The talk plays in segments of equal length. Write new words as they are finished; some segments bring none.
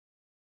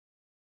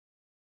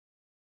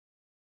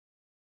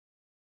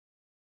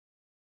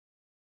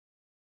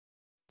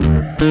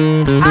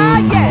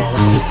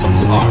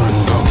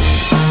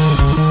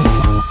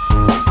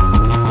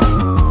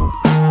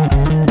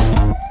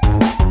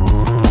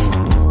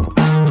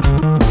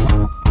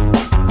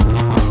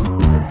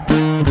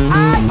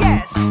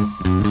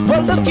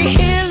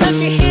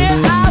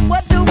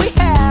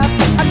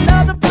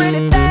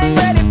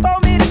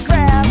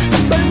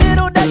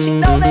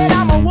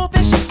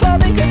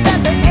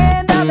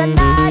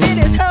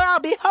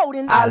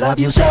I love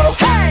you so,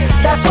 hey,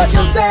 that's what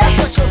you'll say.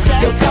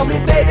 You'll tell me,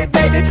 baby,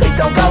 baby, please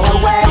don't go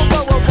away.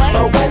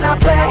 But when I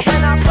play,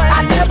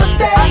 I never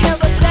stay.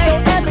 So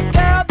every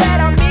girl that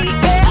I meet,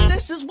 yeah,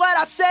 this is what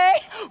I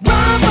say.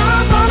 Run,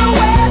 run, run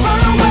away,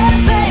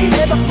 baby,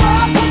 before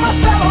I put my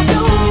spell on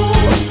you.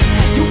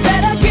 You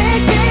better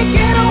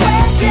get away,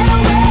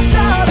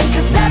 darling,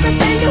 'cause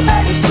everything you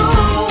heard is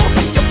true.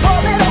 Your poor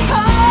little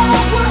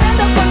heart will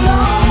end up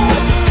alone,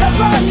 'cause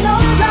Lord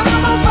knows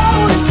I'm a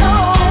rolling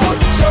stone.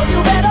 So you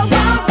better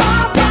run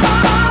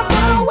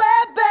away,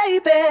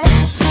 baby.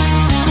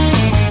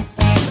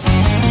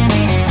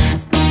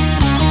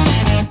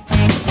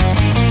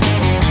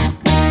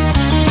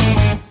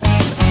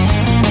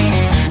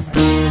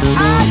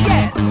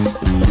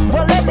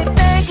 Well, let me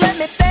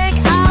think,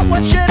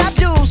 what should I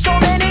do? So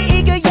many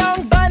eager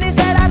young bunnies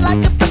that I'd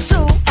like to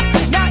pursue.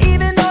 Now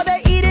even though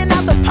they're eating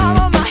out the palm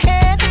of my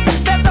hand,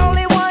 there's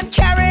only one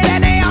carrot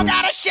and they all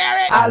gotta share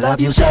it. I love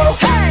you so,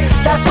 hey,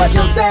 that's what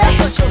you'll say.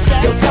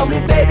 You'll tell me,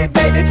 baby,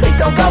 baby, please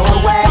don't go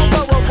away.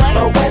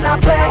 But when I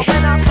play,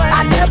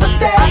 I never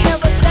stay.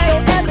 So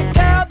every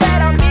girl that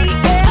I meet,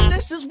 yeah,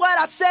 this is what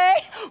I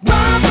say.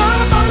 Run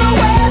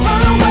away,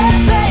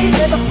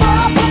 baby, before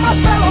I put my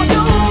spell on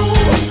you.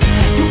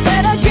 You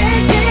better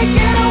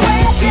get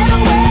away,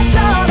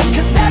 darling,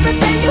 'cause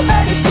everything you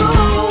heard is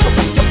true.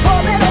 Your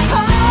poor little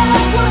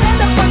heart will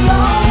end up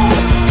alone,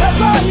 'cause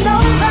Lord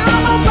knows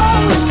I'm a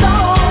rolling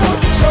stone.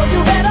 So you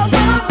better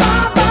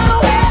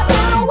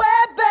run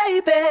away,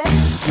 baby.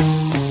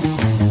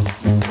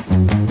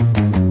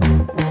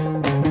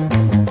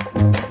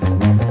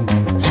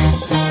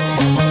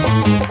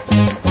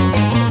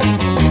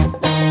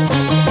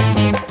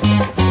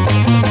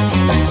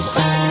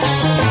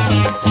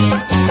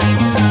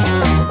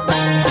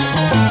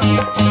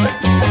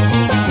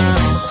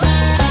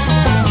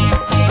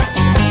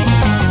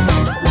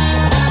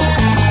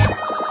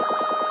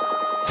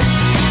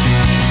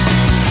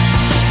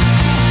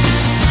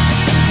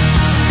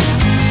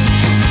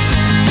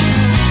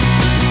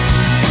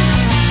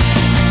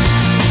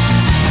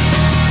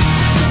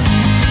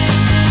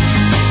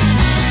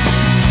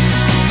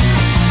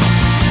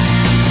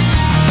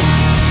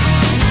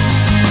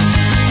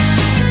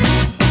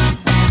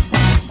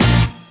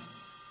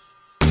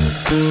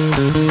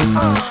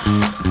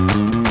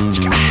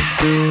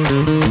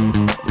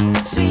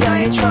 See, I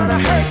ain't tryna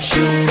hurt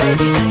you,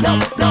 baby. No.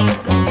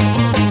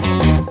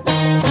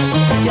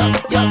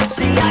 Yo,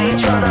 see, I ain't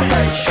tryna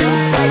hurt you,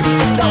 baby.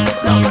 No.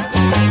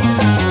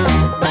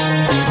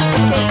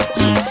 If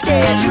you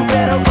scared, you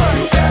better run.